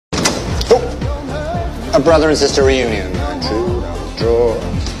Oh, a brother and sister reunion. Draw.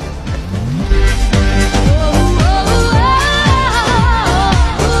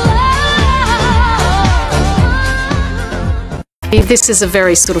 This is a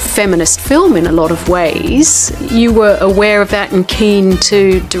very sort of feminist film in a lot of ways. You were aware of that and keen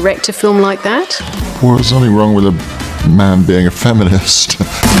to direct a film like that? Well, there's nothing wrong with a man being a feminist.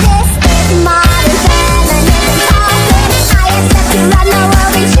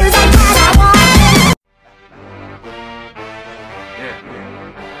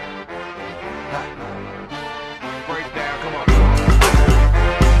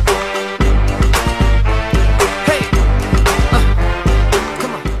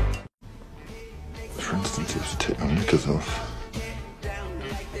 For instance, he was to take my knickers off.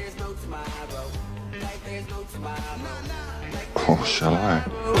 Or shall I?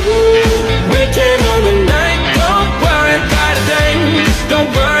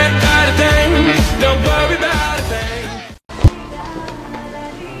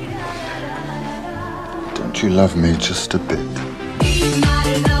 Don't you love me just a bit?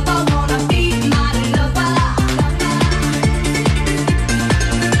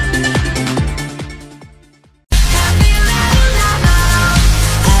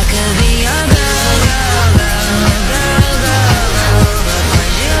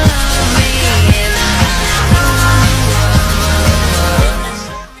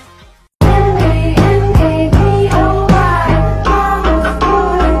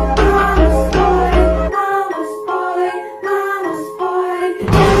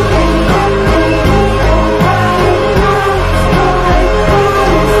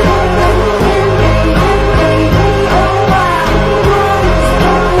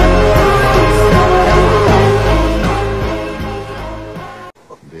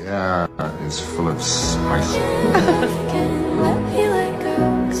 Is full of spice.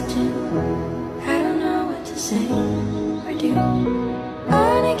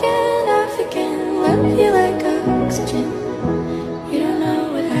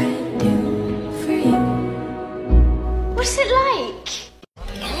 What's it like?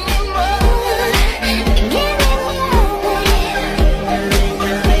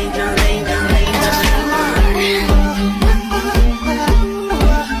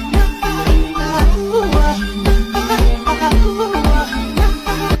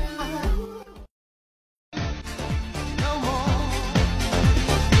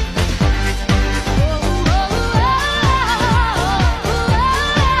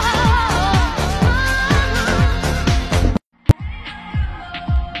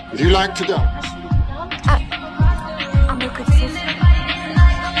 Would you like to dance? I'm a good sister.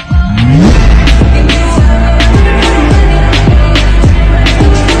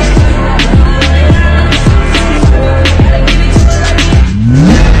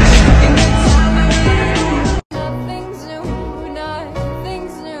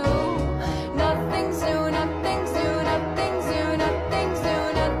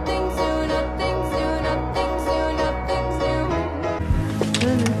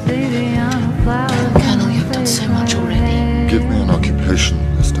 Colonel, you've done so much already. Give me an occupation,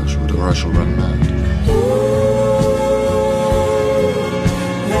 Miss Dashwood, or I shall run mad.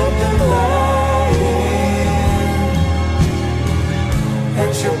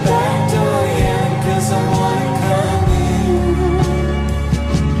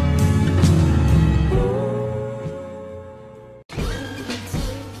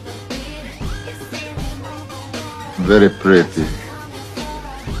 Very pretty.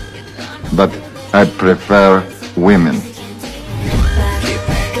 But I prefer women.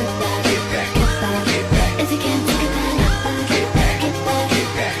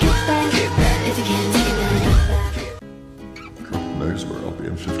 God knows where I'll be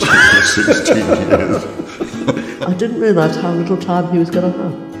in 15 or 16 years. I didn't realise how little time he was going to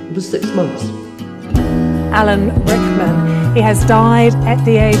have. It was 6 months. Alan Rickman. He has died at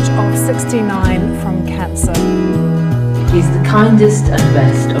the age of 69 from cancer. He's the kindest and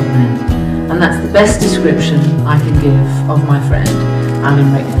best of men, and that's the best description I can give of my friend,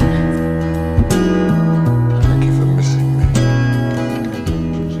 Alan Rickman. Thank you for missing me.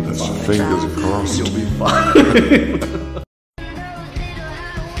 Let's fingers crossed. You'll be fine.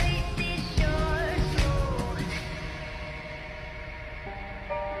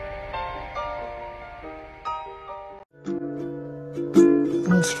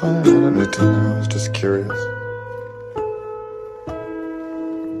 That's fine, I don't need to know, I was just curious.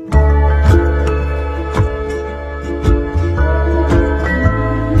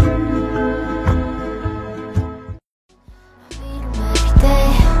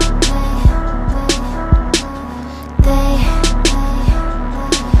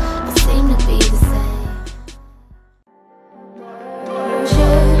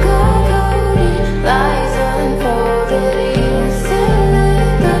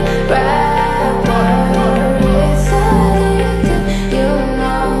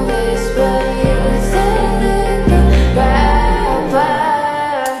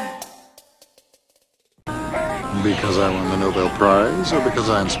 voice, or because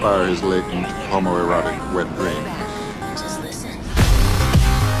I inspire his latent homoerotic wet dreams?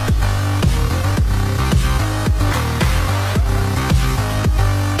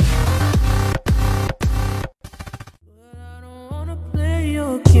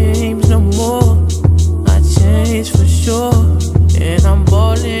 Games no more. I changed for sure, and I'm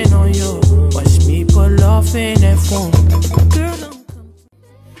balling on you. Watch me pull off in that phone. Girl,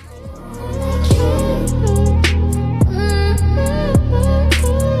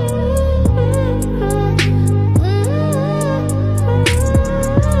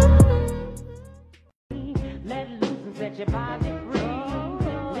 let loose and set your body free.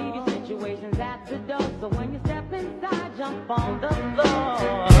 Leave your situations at the door, so when you step inside, jump on the floor.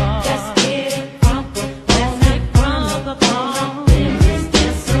 Just get it crumple, let's get crumble. This is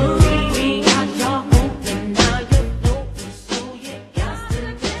just so we got your hope, and now you're open, so you got to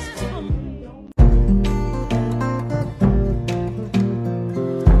get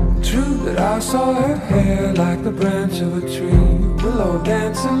True that I saw her hair like the branch of a tree, willow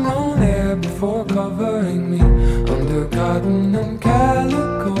dancing on air before covering me under cotton and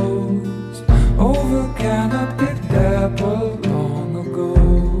calicos, over canopy dapple long ago.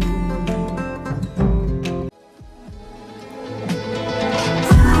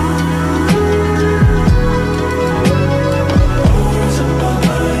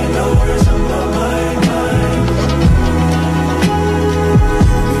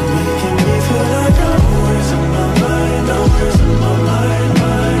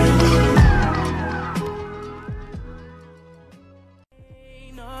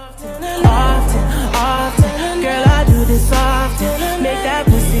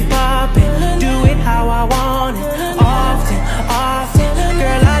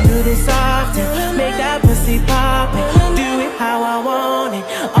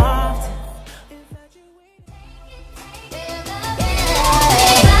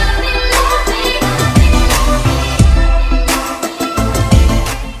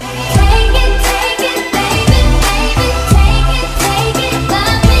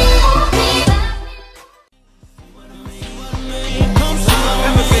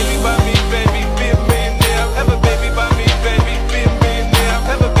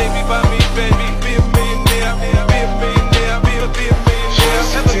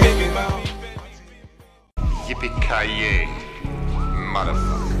 Yippee-ki-yay,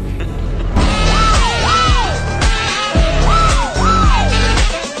 motherfucker.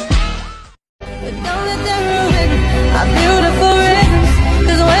 But don't let them ruin our beautiful rhythms.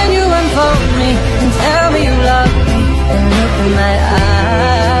 'Cause when you unfold me and tell me you love me, and look in my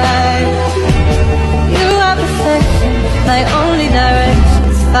eyes, you are perfection, my only direction,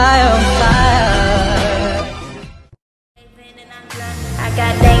 fire on fire. I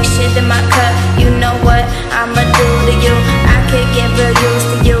got dank shit in my cup, you know what I'ma do to you. I could get real used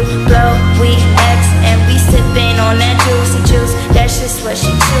to you. Blow, we X, and we sippin' on that juicy juice. That's just what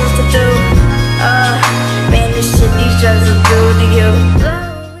she choose to do. Man, this shit these drugs will do to you.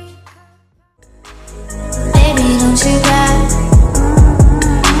 Baby, don't you cry.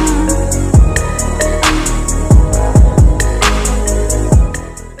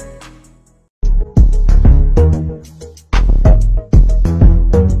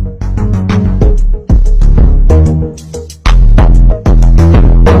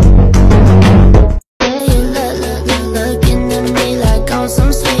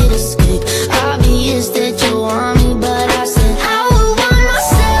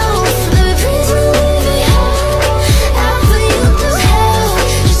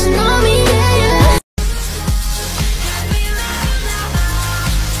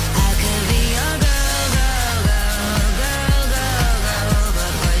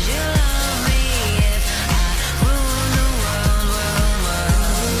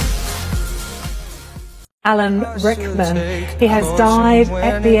 Alan Rickman. He has died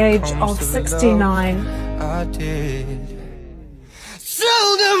at the age of 69. I did. Tell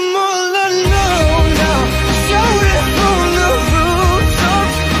them all I know now. Show it on the rooftop,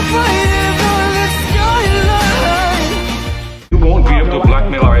 waiting on the skyline. You won't be able to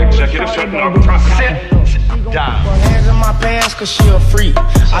blackmail our executive, certain our profit. Sit down. Hands in my pants 'cause she a freak.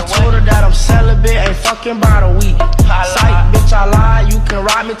 I told her that I'm celibate, ain't fucking by the week. Psych, bitch, I lied, you can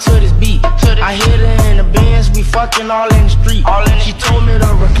ride me to this beat. I hit her in the Benz, we fucking all in the street. She told me to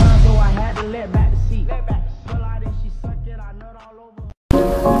recline, so I had to let back the seat. Pull out and she sucked it, I nut all over.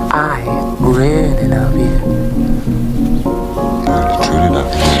 I really love you.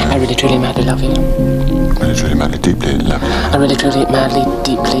 I really, truly, madly love you. I really, truly, madly love you. Really, truly, madly, deeply love you. I really, truly, madly,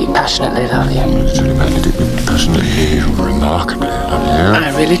 deeply, passionately love you. Really, truly, madly, deeply, passionately, remarkably love you. I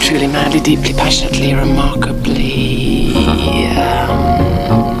really, truly, madly, deeply, passionately, remarkably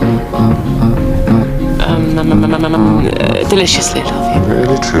Deliciously love you.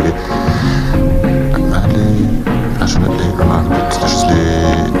 Really, truly, madly, passionately, remarkably, deliciously,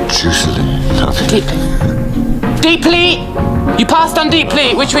 juicily love you. Deeply. Deeply! You passed on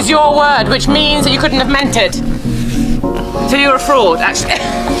deeply, which was your word, which means that you couldn't have meant it. So you're a fraud, actually.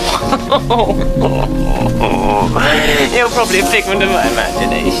 You're probably a figment of my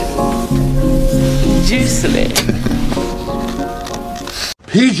imagination. Juicily.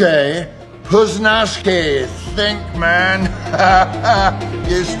 PJ Puznowski, think, man.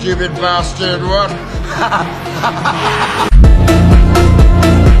 You stupid bastard, what?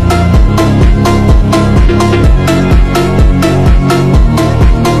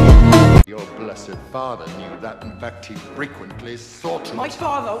 Your blessed father knew that. In fact, he frequently sought it. My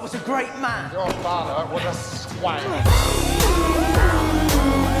father was a great man. Your father was a swine.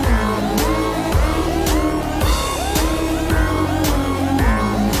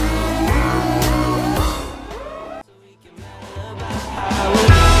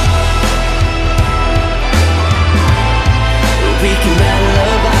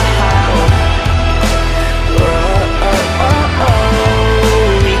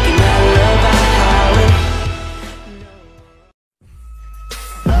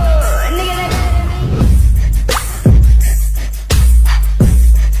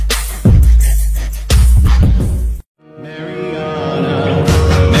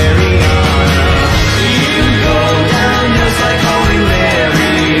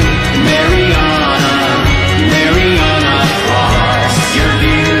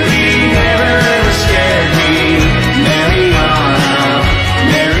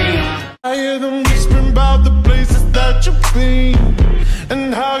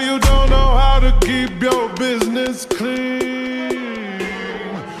 And how you don't know how to keep your business clean.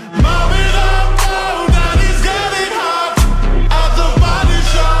 Mommy don't know that he's getting hot at the body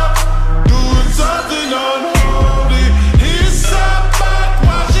shop, doing something unholy. He sat back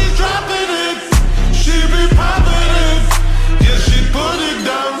while she's dropping it. She be popping it, yeah, she put it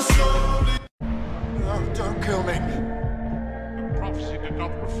down slowly. Oh, don't kill me. The prophecy did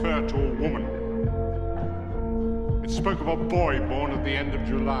not refer to a woman. It spoke of a boy born at the end of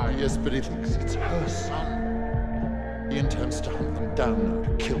July. Yes, but he thinks it's her son. He intends to hunt them down, to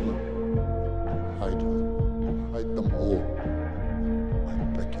kill them. Hide them all. I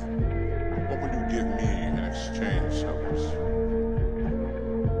beg you. What will you give me in exchange, Cyrus?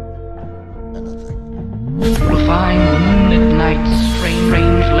 Anything. You'll find the moonlit nights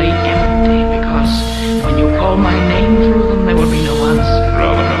strangely empty, because when you call my name through them, there will be no answer.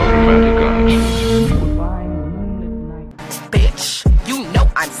 Rather melodramatic, aren't you?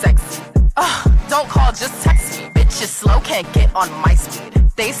 I'm sexy. Don't call, just text me. Bitches slow, can't get on my speed.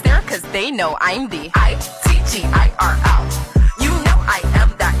 They stare cause they know I'm the ITGIRL. You know I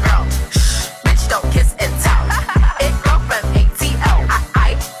am that girl. Shh, bitch, don't kiss and tell. It go from ATL.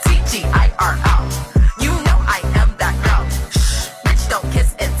 ITGIRL. You know I am that girl. Shh, bitch, don't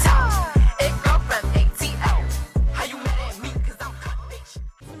kiss and tell. It go from ATL. How you mad at me cause I'm hot, bitch?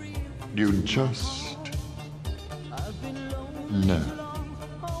 You just no.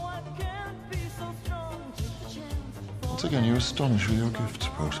 Once again, you astonish with your gifts,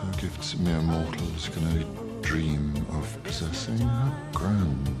 Potter. Gifts mere mortals can only dream of possessing. How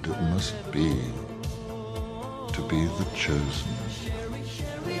grand it must be to be the chosen.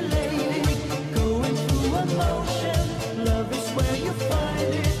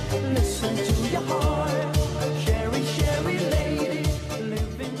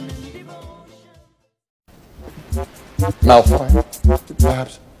 Malfoy,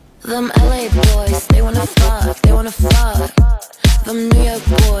 perhaps. Them LA boys, they wanna fuck, they wanna fuck. Them New York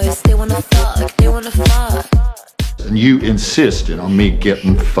boys, they wanna fuck, they wanna fuck. And you insisted on me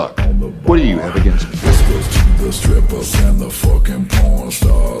getting fucked. What do you have against me? This goes to the strippers and the fucking porn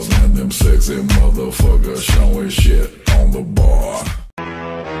stars and them sexy motherfuckers showing shit on the bar.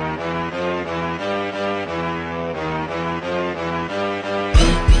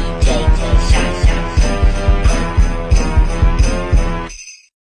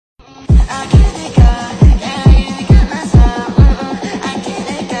 I can't